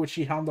 1999, which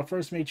she helmed the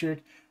first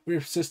Matrix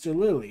with Sister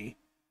Lily.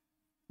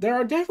 There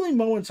are definitely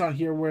moments on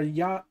here where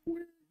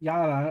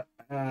Yana,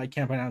 I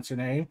can't pronounce her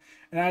name,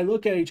 and I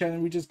look at each other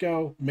and we just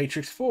go,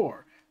 Matrix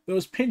 4.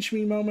 Those pinch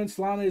me moments,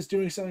 Lana is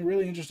doing something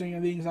really interesting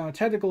and things on a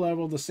technical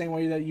level, the same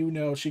way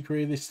that she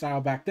created this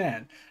style back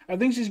then. I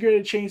think she's going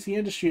to change the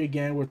industry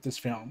again with this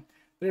film.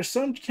 There's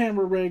some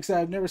camera rigs that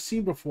I've never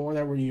seen before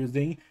that we're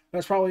using.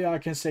 That's probably all I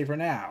can say for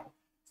now.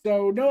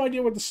 So, no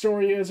idea what the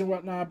story is and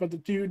whatnot, but the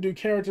two new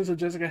characters of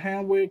Jessica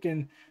Henwick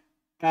and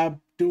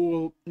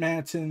Abdul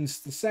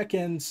Manson's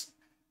II's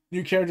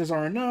new characters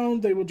are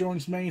unknown. They will join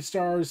its main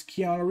stars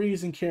Keanu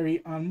Reeves and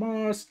Carrie-Anne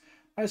Moss,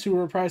 as who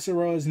reprise their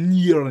role as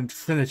Neo and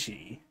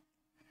Trinity.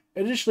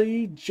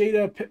 Additionally,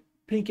 Jada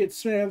Pinkett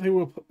Smith,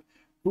 who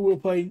will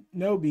play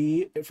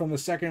Nobi from the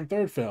second and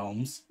third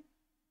films.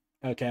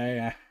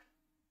 Okay.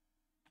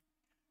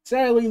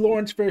 Sadly,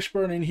 Lawrence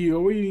Fishburne and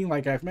Hugo Weaving,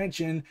 like I've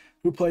mentioned,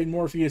 who played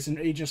Morpheus and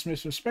Agent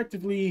Smith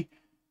respectively,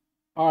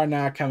 are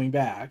not coming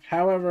back.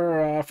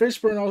 However,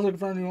 Fishburne also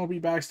confirmed he won't be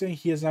back, saying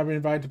he has not been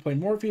invited to play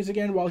Morpheus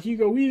again, while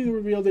Hugo Weaving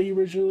revealed that he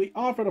originally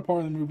offered a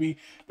part in the movie,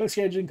 but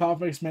scheduling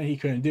conflicts meant he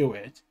couldn't do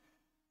it.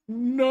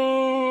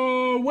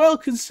 No! Well,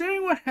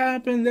 considering what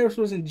happened, this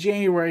was in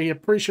January, I'm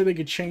pretty sure they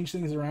could change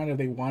things around if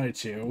they wanted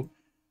to.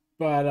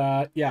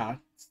 But, yeah.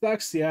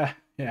 Sucks, yeah.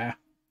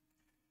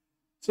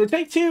 So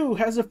Take-Two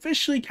has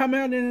officially come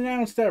out and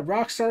announced that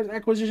Rockstar's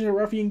acquisition of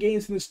Ruffian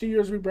Games and the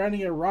studio's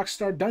rebranding at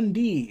Rockstar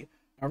Dundee,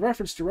 a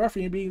reference to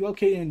Ruffian being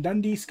located in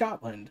Dundee,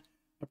 Scotland.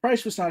 The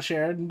price was not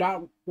shared,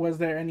 nor was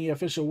there any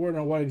official word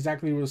on what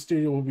exactly the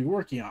studio will be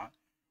working on.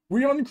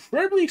 We are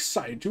incredibly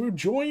excited to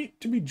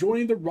be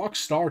joining the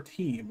Rockstar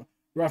team,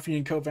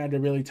 Ruffian co-founder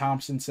Billy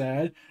Thompson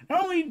said.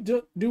 Not only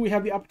do we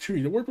have the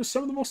opportunity to work with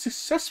some of the most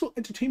successful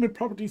entertainment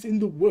properties in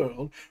the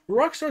world,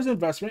 Rockstar's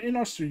investment in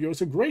our studio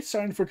is a great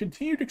sign for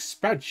continued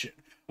expansion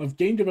of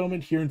game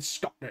development here in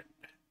Scotland.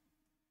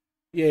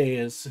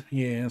 Yes.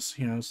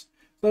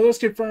 So this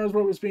confirms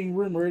what was being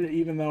rumored,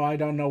 even though I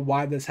don't know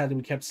why this had to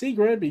be kept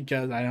secret,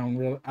 because I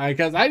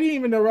didn't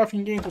even know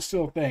Ruffian Games was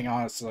still a thing,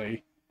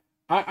 honestly.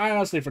 I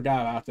honestly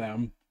forgot about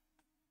them.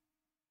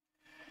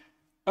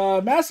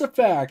 Mass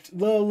Effect,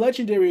 the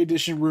Legendary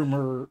Edition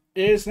rumor,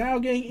 is now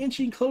getting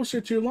inching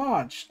closer to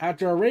launch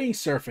after a rating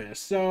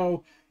surfaced.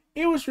 So,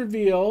 it was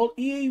revealed,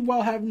 EA,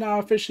 while have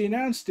not officially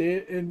announced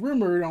it, and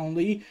rumored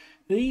only,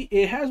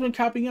 it has been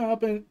popping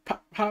up in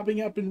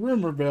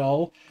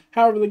Rumorville.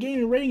 However, the Game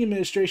and Rating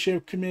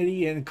Administration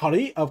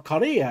Committee of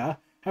Korea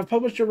have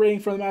published a rating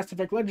for the Mass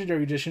Effect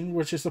Legendary Edition,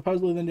 which is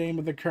supposedly the name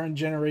of the current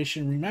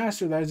generation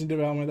remaster that is in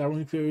development that will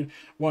include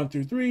 1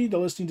 through 3. The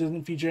listing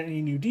doesn't feature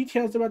any new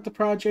details about the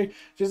project,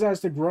 just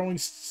as the growing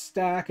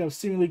stack of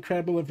seemingly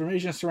credible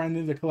information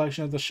surrounding the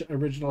collection of the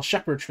original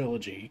Shepard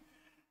trilogy.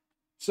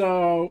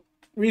 So,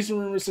 recent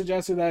rumors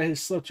suggested that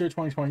his slipped to a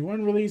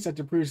 2021 release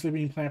after previously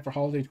being planned for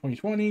holiday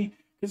 2020.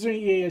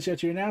 Considering EA has yet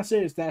to announce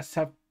it, that's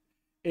tough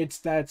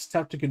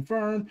to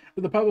confirm,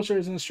 but the publisher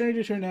isn't a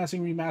stranger to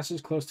announcing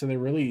remasters close to their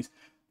release.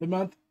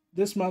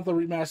 This month, a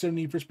remaster of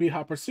Need for Speed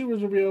Hot Pursuit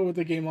was revealed, with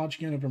the game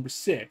launching on November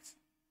 6th.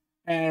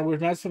 And with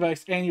Mass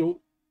Effect's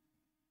annual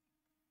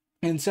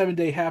and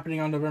 7-day happening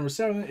on November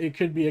 7th, it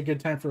could be a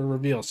good time for a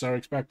reveal, so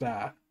expect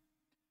that.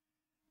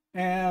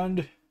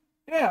 And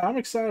yeah, I'm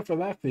excited for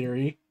that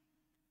theory.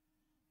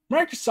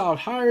 Microsoft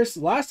hires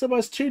Last of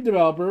Us 2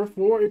 developer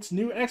for its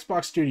new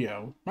Xbox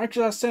studio.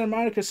 Microsoft Santa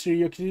Monica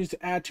studio continues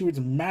to add to its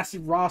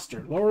massive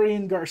roster.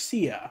 Lorian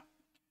Garcia.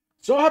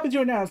 So happy to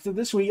announce that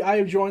this week I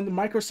have joined the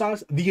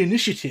Microsoft's The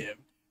Initiative.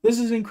 This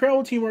is an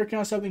incredible team working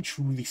on something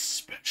truly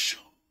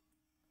special.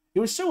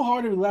 It was so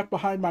hard to be left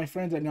behind my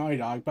friends at Naughty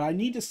Dog, but I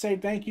need to say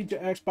thank you to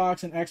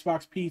Xbox and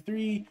Xbox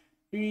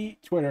P3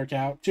 Twitter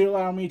account to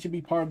allow me to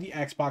be part of the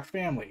Xbox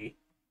family.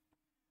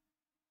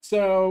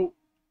 So,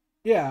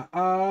 yeah,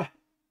 oh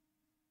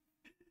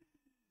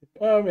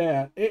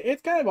man,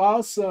 it's kind of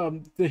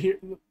awesome to hear.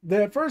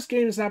 The first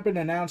game has not been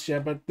announced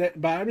yet, but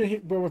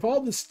with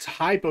all this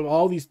type of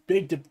all these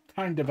big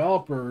time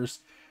developers,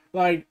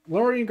 like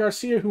Lorian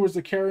Garcia, who was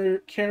the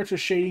character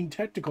shading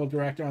technical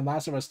director on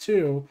Last of Us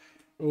 2,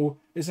 who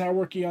is now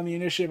working on the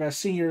initiative as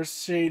senior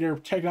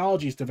shader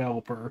technologies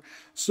developer.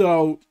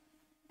 So,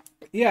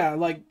 yeah,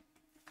 like,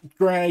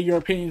 granted, your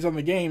opinions on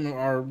the game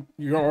are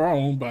your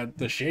own, but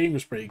the shading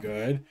was pretty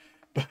good.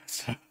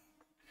 But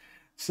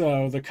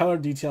so the color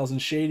details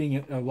and shading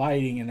and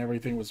lighting and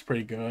everything was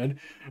pretty good.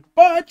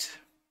 But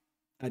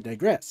I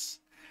digress.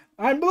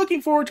 I'm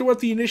looking forward to what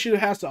the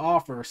initiative has to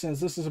offer, since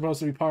this is supposed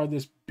to be part of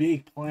this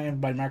big plan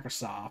by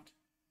Microsoft.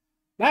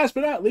 Last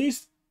but not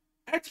least,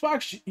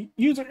 Xbox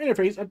user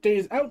interface update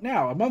is out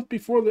now, a month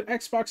before the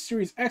Xbox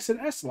Series X and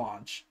S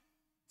launch.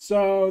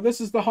 So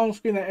this is the home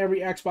screen that every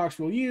Xbox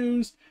will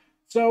use.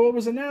 So it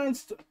was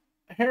announced,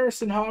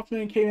 Harrison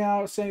Hoffman came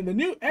out saying the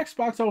new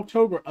Xbox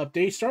October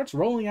update starts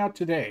rolling out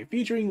today,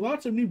 featuring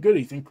lots of new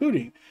goodies,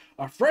 including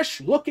a fresh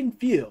look and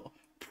feel,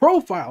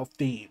 profile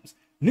themes,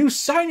 new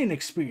sign-in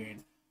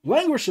experience,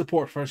 language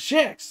support for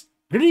Czech,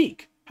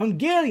 Greek,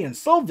 Hungarian,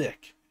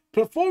 Slovak,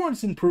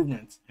 performance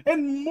improvements,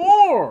 and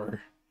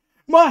more.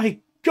 My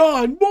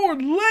God, more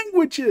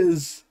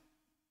languages!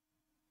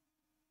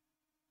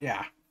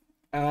 Yeah.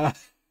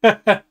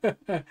 Oh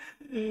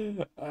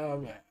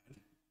man.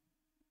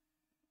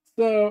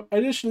 So,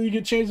 additionally, you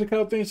can change a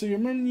couple things to your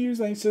menus.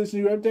 Thanks to this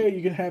new update,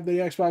 you can have the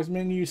Xbox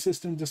menu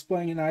system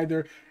displaying in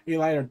either a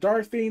light or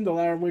dark theme, the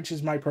latter of which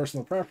is my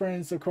personal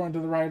preference, according to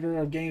the writer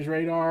of Games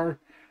Radar.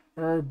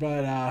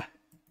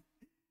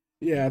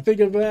 Yeah, think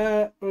of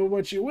that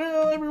what you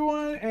will,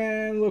 everyone,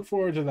 and look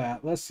forward to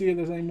that. Let's see if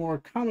there's any more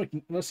comic.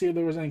 Let's see if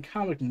there was any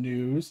comic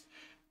news.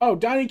 Oh,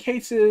 Donny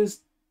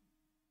Cates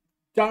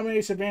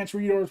dominates advanced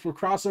readers for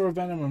crossover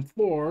Venom and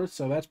Floor,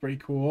 so that's pretty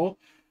cool.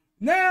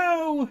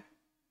 Now,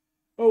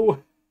 oh,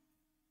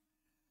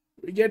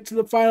 we get to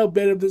the final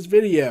bit of this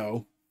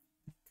video.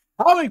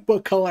 Comic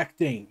book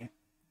collecting.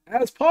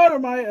 As part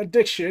of my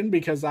addiction,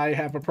 because I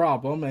have a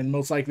problem and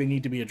most likely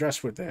need to be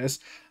addressed with this,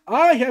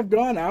 I have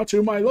gone out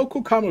to my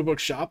local comic book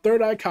shop,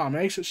 Third Eye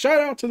Comics, shout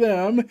out to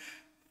them,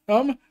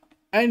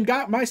 and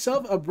got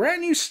myself a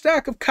brand new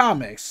stack of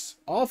comics,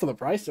 all for the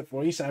price of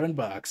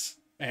 $47.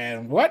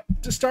 And what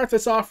to start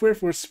this off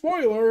with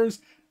spoilers,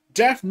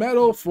 Death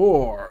Metal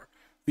 4,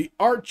 the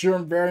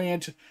Artgerm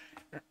variant.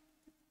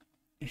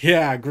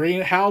 Yeah,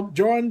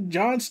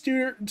 John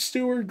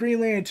Stewart Green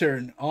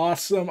Lantern.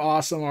 Awesome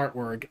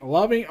artwork.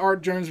 Loving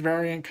Artgerm's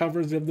variant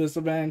covers of this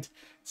event.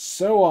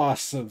 So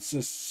awesome. It's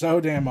just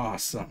so damn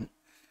awesome.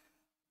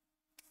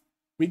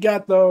 We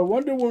got the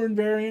Wonder Woman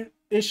variant,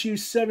 issue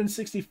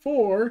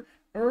 764,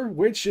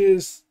 which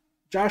is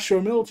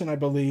Joshua Milton, I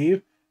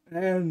believe.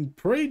 And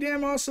pretty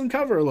damn awesome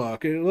cover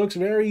look. It looks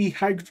very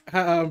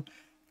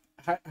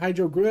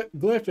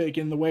hieroglyphic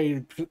in the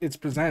way it's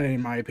presented,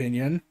 in my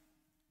opinion.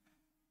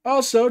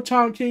 Also,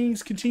 Tom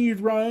King's continued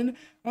run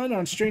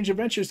on Strange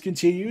Adventures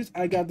continues.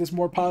 I got this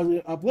more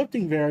positive,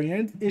 uplifting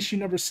variant, issue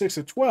number 6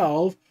 of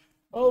 12.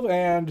 Oh,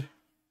 and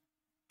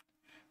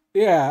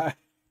yeah,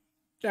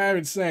 I'm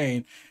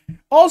insane.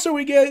 Also,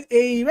 we get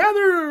a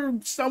rather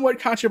somewhat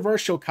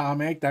controversial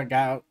comic that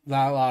got a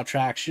lot of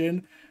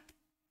traction.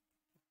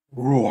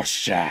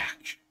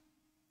 Rorschach.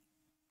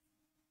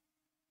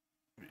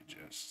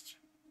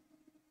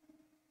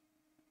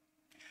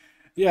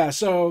 Yeah,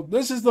 so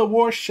this is the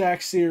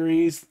Rorschach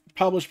series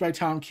published by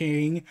Tom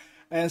King,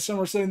 and some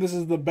are saying this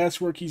is the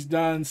best work he's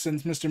done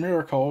since Mr.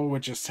 Miracle,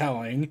 which is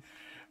telling.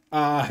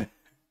 Yeah,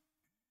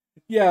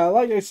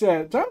 like I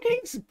said, Tom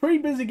King's a pretty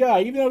busy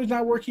guy. Even though he's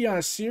not working on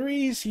a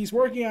series, he's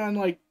working on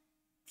like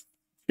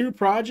 2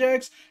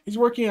 projects. He's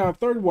working on a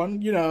third one,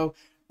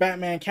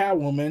 Batman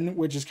Catwoman,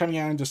 which is coming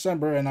out in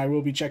December, and I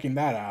will be checking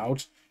that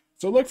out.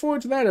 So look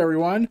forward to that,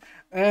 everyone.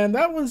 And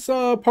that was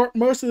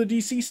most of the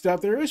DC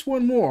stuff. There is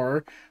one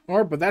more,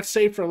 but that's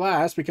saved for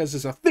last because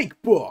it's a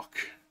thick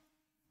book.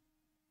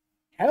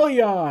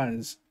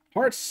 Hellions,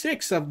 Part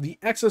 6 of the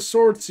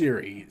Exosword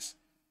series.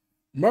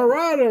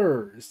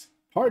 Marauders,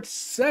 Part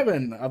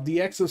 7 of the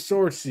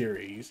Exosword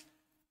series.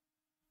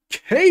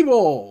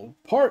 Cable,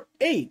 Part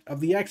 8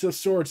 of the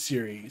Exosword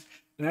series.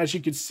 And as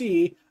you can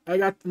see,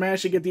 I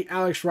managed to get the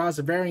Alex Ross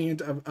variant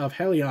of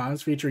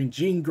Hellions featuring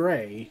Jean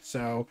Grey.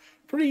 So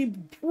pretty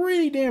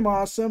damn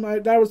awesome.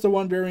 That was the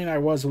one variant I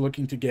was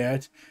looking to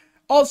get.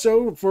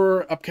 Also,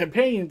 for a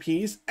companion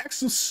piece,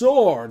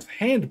 Exosword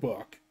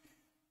Handbook.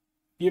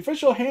 The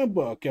official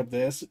handbook of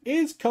this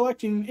is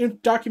collecting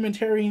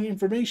documentary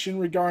information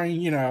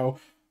regarding,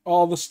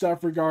 all the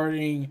stuff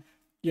regarding,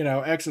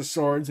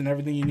 Exoswords and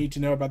everything you need to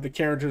know about the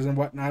characters and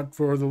whatnot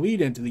for the lead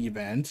into the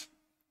event.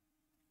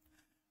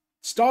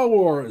 Star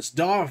Wars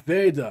Darth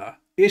Vader,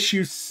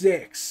 issue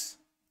 6.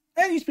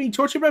 And he's being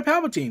tortured by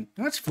Palpatine.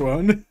 That's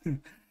fun.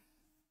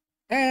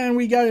 And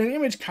we got an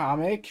Image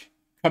comic,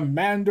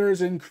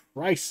 Commanders in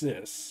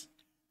Crisis,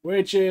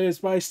 which is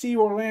by Steve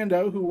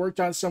Orlando, who worked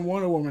on some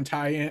Wonder Woman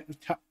tie-in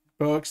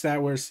books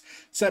that were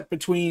set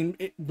between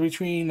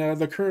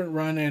the current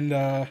run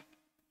and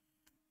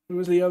who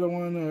was the other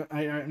one?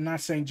 I'm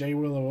not saying J.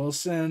 Willow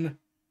Wilson.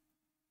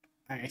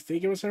 I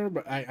think it was her,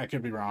 but I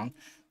could be wrong.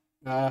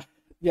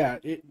 Yeah.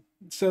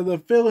 So the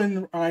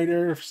fill-in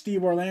writer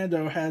Steve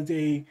Orlando has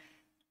a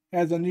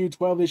new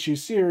 12-issue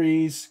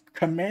series,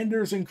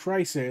 Commanders in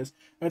Crisis,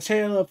 a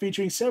tale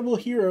featuring several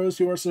heroes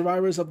who are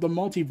survivors of the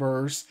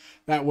multiverse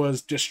that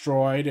was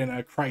destroyed in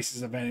a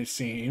crisis event, it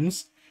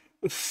seems.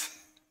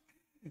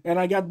 And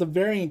I got the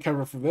variant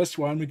cover for this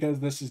one because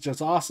this is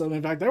just awesome.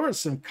 In fact, there were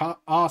some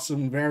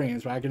awesome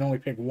variants, but I could only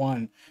pick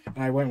one,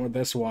 and I went with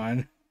this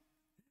one.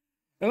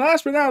 And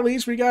last but not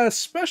least, we got a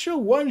special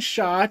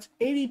one-shot,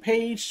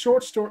 80-page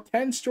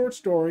 10 short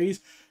stories.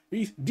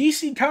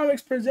 DC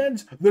Comics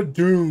presents The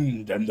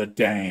Doomed and the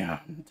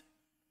Damned.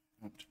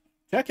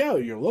 Check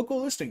out your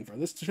local listing for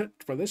this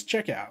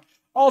checkout.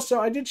 Also,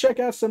 I did check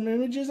out some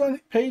images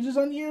on pages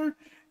on here.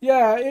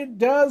 Yeah, it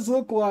does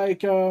look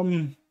like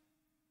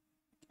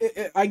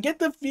I get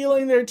the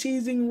feeling they're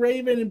teasing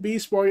Raven and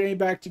Beast Boy getting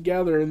back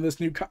together in this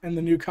in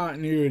the new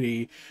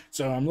continuity.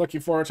 So I'm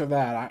looking forward to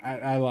that.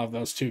 I love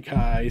those two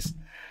guys.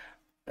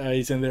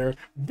 He's in their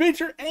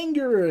bitter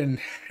anger and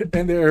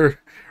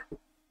their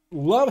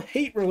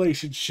love-hate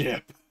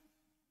relationship.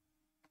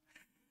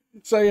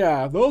 So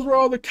yeah, those were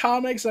all the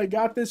comics I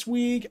got this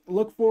week.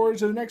 Look forward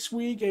to the next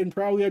week and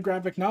probably a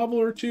graphic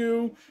novel or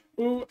two.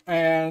 Ooh,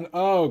 and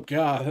oh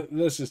god,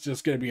 this is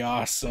just gonna be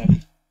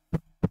awesome.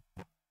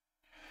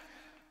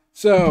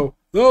 So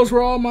those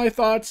were all my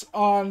thoughts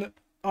on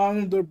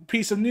the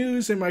piece of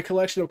news in my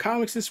collection of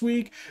comics this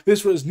week.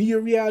 This was Neo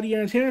Reality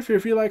Entertainment.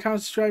 If you like,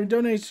 comment, subscribe, and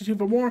donate to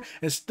for more.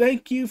 And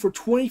thank you for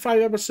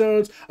 25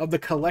 episodes of the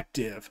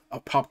collective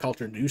of Pop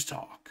Culture News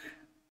Talk.